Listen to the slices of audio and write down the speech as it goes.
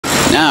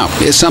Now,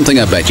 here's something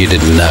I bet you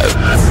didn't know.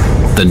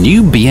 The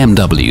new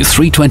BMW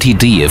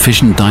 320d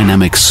Efficient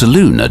Dynamic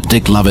Saloon at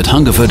Dick Lovett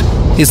Hungerford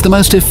is the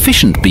most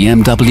efficient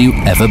BMW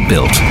ever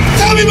built.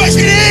 Tell me what it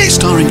is!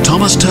 Starring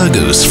Thomas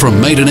Turgoose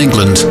from Made in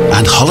England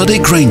and Holiday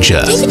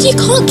Granger. David, you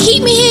can't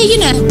keep me here, you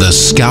know. The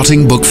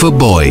Scouting Book for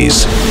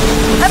Boys.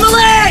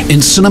 Emily!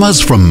 In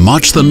cinemas from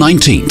March the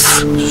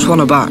 19th. Just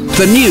want her back.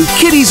 The new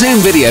Kiddie Zoom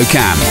video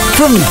cam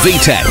from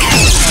VTech.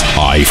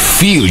 I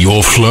feel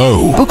your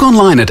flow. Book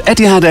online at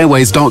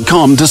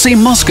EtihadAirways.com to see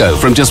Moscow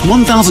from just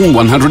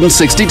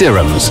 1,160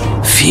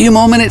 dirhams. Few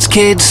more minutes,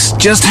 kids.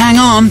 Just hang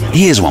on.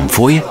 Here's one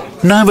for you.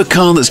 Know of a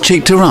car that's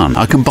cheap to run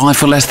I can buy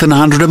for less than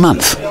 100 a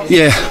month?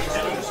 Yeah,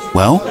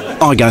 Well,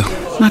 I go.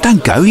 no,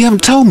 don't go. You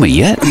haven't told me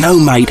yet. No,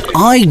 mate,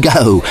 I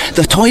go.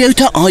 The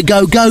Toyota I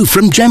Go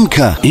from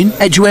Jemka In?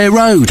 Edgware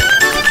Road.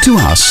 To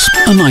us,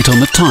 a night on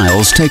the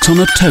tiles takes on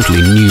a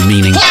totally new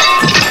meaning.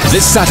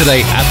 This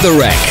Saturday at the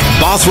Rec,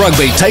 Bath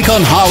Rugby take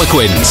on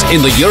Harlequins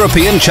in the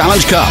European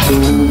Challenge Cup.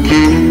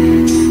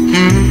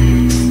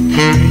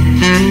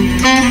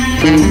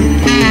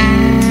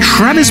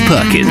 Travis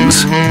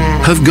Perkins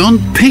have gone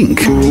pink.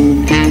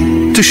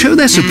 To show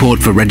their support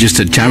for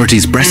registered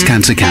charities Breast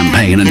Cancer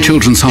Campaign and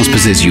Children's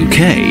Hospices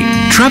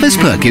UK, Travis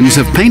Perkins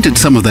have painted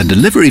some of their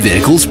delivery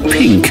vehicles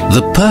pink.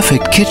 The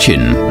perfect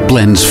kitchen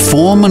blends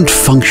form and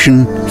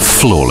function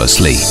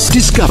flawlessly.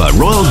 Discover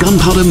Royal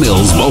Gunpowder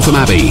Mills, Waltham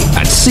Abbey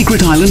at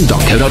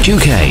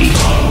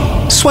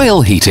secretisland.co.uk.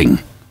 Swale Heating.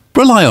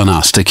 Rely on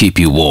us to keep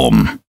you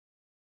warm.